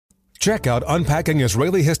Check out Unpacking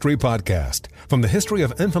Israeli History podcast. From the history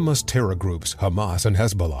of infamous terror groups Hamas and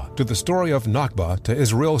Hezbollah to the story of Nakba to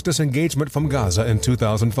Israel's disengagement from Gaza in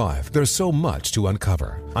 2005, there's so much to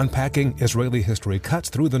uncover. Unpacking Israeli History cuts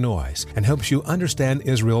through the noise and helps you understand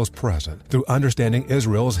Israel's present through understanding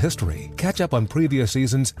Israel's history. Catch up on previous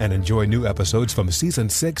seasons and enjoy new episodes from Season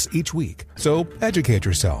 6 each week. So educate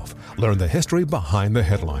yourself. Learn the history behind the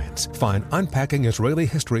headlines. Find Unpacking Israeli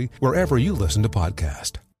History wherever you listen to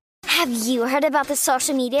podcasts. Have you heard about the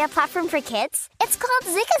social media platform for kids? It's called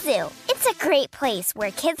Zigazoo. It's a great place where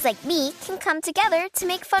kids like me can come together to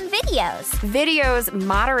make fun videos. Videos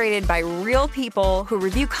moderated by real people who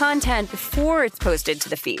review content before it's posted to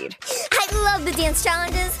the feed. I love the dance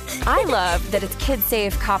challenges. I love that it's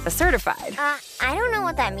kid-safe COPPA certified. I don't know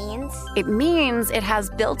what that means. It means it has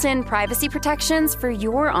built-in privacy protections for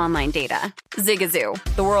your online data. Zigazoo,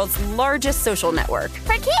 the world's largest social network.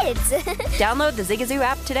 For kids. Download the Zigazoo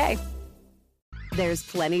app today. There's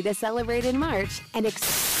plenty to celebrate in March and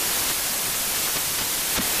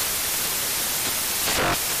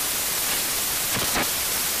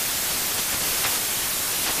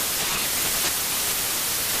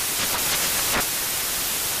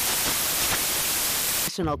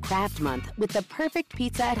National Craft Month with the perfect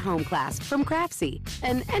pizza at home class from Craftsy.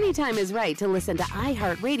 And anytime is right to listen to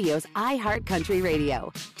iHeartRadio's iHeartCountry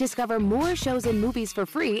Radio. Discover more shows and movies for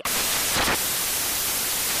free.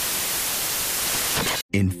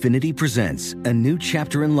 Infiniti presents a new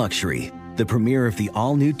chapter in luxury, the premiere of the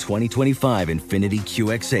all-new 2025 Infiniti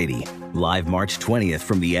QX80, live March 20th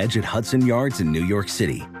from the Edge at Hudson Yards in New York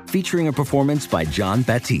City, featuring a performance by Jon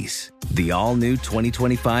Batiste. The all-new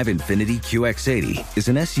 2025 Infiniti QX80 is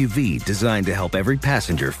an SUV designed to help every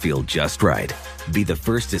passenger feel just right. Be the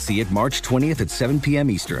first to see it March 20th at 7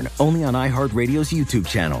 p.m. Eastern, only on iHeartRadio's YouTube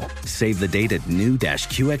channel. Save the date at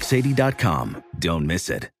new-QX80.com. Don't miss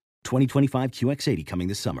it. 2025 QX80 coming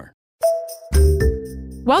this summer.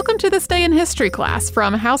 Welcome to This Day in History class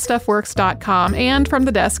from HowStuffWorks.com and from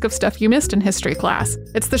the desk of Stuff You Missed in History class.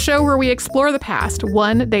 It's the show where we explore the past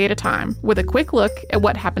one day at a time with a quick look at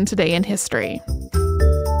what happened today in history.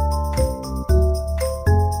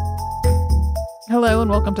 Hello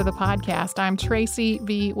and welcome to the podcast. I'm Tracy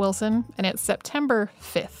V. Wilson and it's September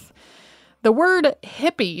 5th. The word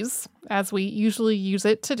hippies, as we usually use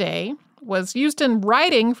it today, was used in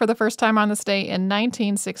writing for the first time on this day in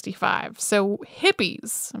 1965. So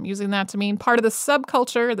hippies, I'm using that to mean part of the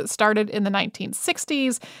subculture that started in the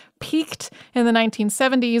 1960s, peaked in the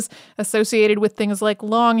 1970s, associated with things like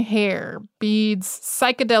long hair, beads,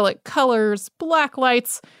 psychedelic colors, black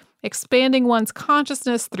lights, expanding one's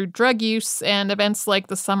consciousness through drug use, and events like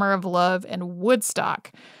the Summer of Love and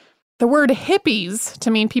Woodstock. The word hippies,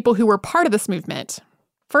 to mean people who were part of this movement,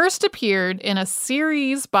 first appeared in a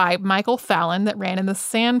series by Michael Fallon that ran in the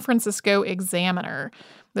San Francisco Examiner.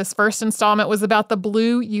 This first installment was about the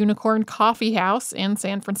Blue Unicorn Coffee House in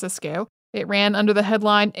San Francisco. It ran under the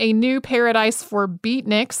headline, A New Paradise for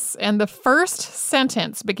Beatniks, and the first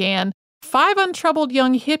sentence began, 5 untroubled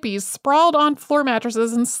young hippies sprawled on floor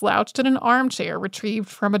mattresses and slouched in an armchair retrieved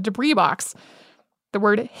from a debris box. The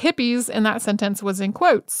word hippies in that sentence was in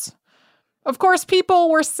quotes. Of course, people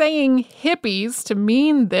were saying hippies to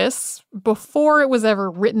mean this before it was ever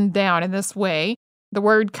written down in this way. The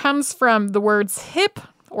word comes from the words hip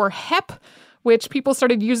or hep, which people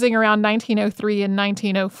started using around 1903 and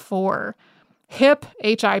 1904. Hip,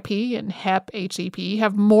 H-I-P, and hep, H-E-P,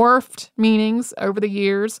 have morphed meanings over the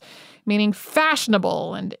years, meaning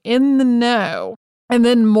fashionable and in the know, and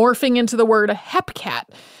then morphing into the word hepcat,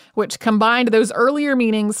 which combined those earlier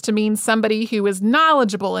meanings to mean somebody who is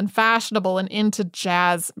knowledgeable and fashionable and into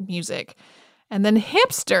jazz music. And then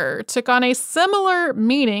hipster took on a similar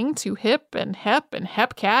meaning to hip and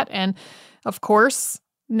hepcat, and of course,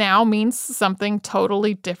 now means something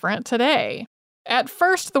totally different today. At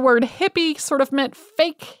first, the word hippie sort of meant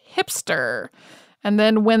fake hipster. And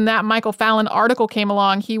then when that Michael Fallon article came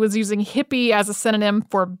along, he was using hippie as a synonym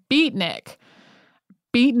for beatnik.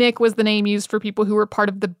 Beatnik was the name used for people who were part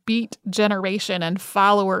of the Beat Generation and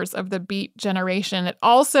followers of the Beat Generation. It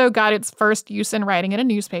also got its first use in writing in a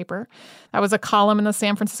newspaper. That was a column in the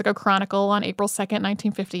San Francisco Chronicle on April 2nd,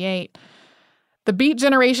 1958. The Beat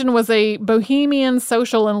Generation was a bohemian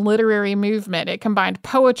social and literary movement. It combined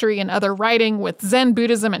poetry and other writing with Zen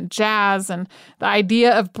Buddhism and jazz, and the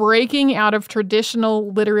idea of breaking out of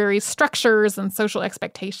traditional literary structures and social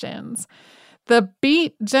expectations. The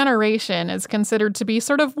Beat Generation is considered to be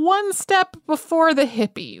sort of one step before the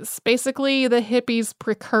hippies, basically the hippies'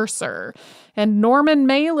 precursor. And Norman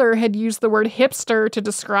Mailer had used the word hipster to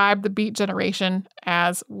describe the Beat Generation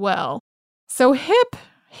as well. So hip,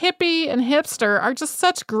 Hippie and hipster are just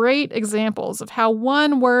such great examples of how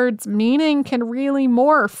one word's meaning can really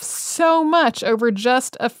morph so much over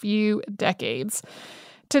just a few decades.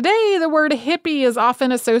 Today, the word hippie is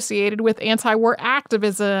often associated with anti-war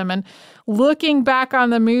activism and looking back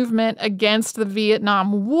on the movement against the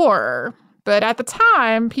Vietnam War. But at the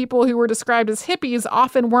time, people who were described as hippies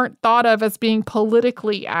often weren't thought of as being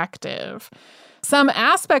politically active. Some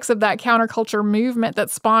aspects of that counterculture movement that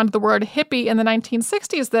spawned the word hippie in the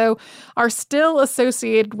 1960s, though, are still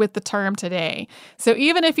associated with the term today. So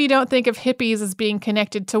even if you don't think of hippies as being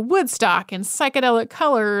connected to Woodstock and psychedelic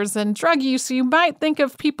colors and drug use, you might think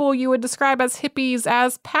of people you would describe as hippies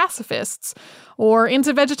as pacifists or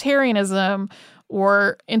into vegetarianism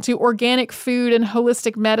or into organic food and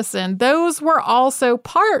holistic medicine. Those were also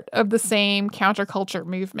part of the same counterculture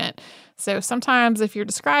movement. So sometimes if you're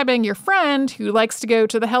describing your friend who likes to go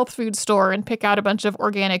to the health food store and pick out a bunch of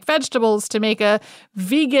organic vegetables to make a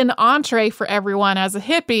vegan entree for everyone as a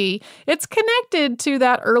hippie, it's connected to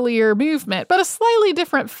that earlier movement, but a slightly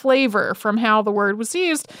different flavor from how the word was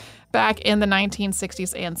used back in the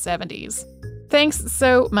 1960s and 70s. Thanks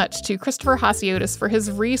so much to Christopher Hasiotis for his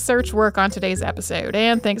research work on today's episode,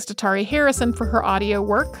 and thanks to Tari Harrison for her audio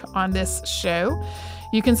work on this show.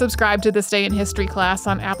 You can subscribe to This Day in History class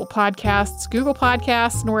on Apple Podcasts, Google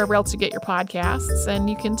Podcasts, and wherever else you get your podcasts. And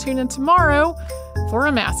you can tune in tomorrow for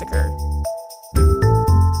a massacre.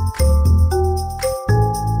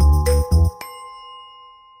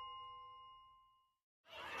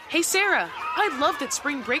 Hey Sarah, I loved that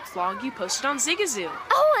spring break vlog you posted on Zigazoo.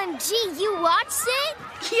 OMG, you watched it?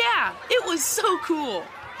 Yeah, it was so cool.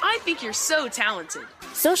 I think you're so talented.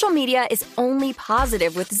 Social media is only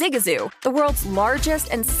positive with Zigazoo, the world's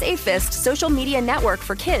largest and safest social media network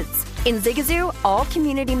for kids. In Zigazoo, all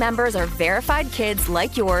community members are verified kids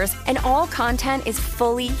like yours, and all content is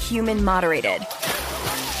fully human moderated.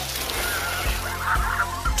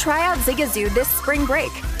 Try out Zigazoo this spring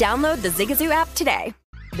break. Download the Zigazoo app today.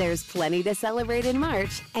 There's plenty to celebrate in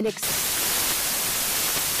March and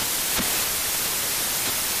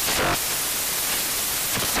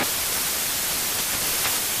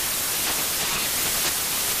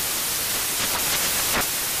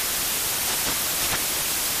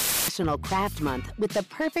National Craft Month with the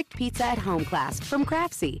perfect pizza at home class from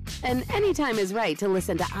Craftsy. And anytime is right to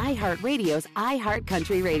listen to iHeartRadio's iHeart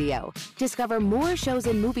Country Radio. Discover more shows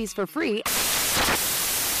and movies for free.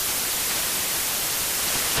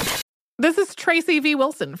 This is Tracy V.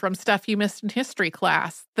 Wilson from Stuff You Missed in History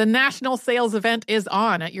class. The national sales event is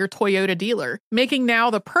on at your Toyota dealer, making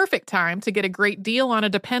now the perfect time to get a great deal on a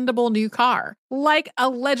dependable new car. Like a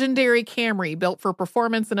legendary Camry built for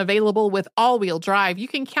performance and available with all-wheel drive, you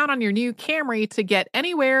can count on your new Camry to get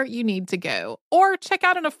anywhere you need to go. Or check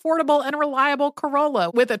out an affordable and reliable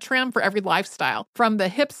Corolla with a trim for every lifestyle. From the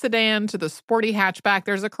hip sedan to the sporty hatchback,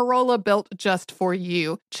 there's a Corolla built just for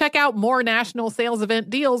you. Check out more national sales event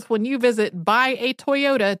deals when you visit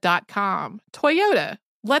buyatoyota.com. Toyota,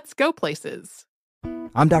 let's go places.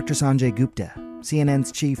 I'm Dr. Sanjay Gupta,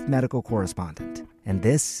 CNN's chief medical correspondent, and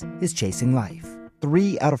this is Chasing Life.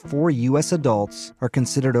 3 out of 4 U.S. adults are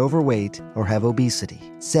considered overweight or have obesity.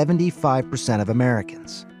 75% of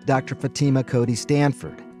Americans. Dr. Fatima Cody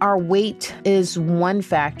Stanford. Our weight is one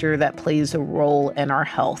factor that plays a role in our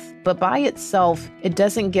health, but by itself, it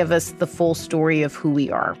doesn't give us the full story of who we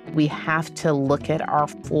are. We have to look at our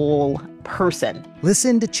full person.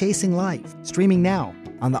 Listen to Chasing Life, streaming now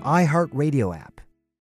on the iHeartRadio app,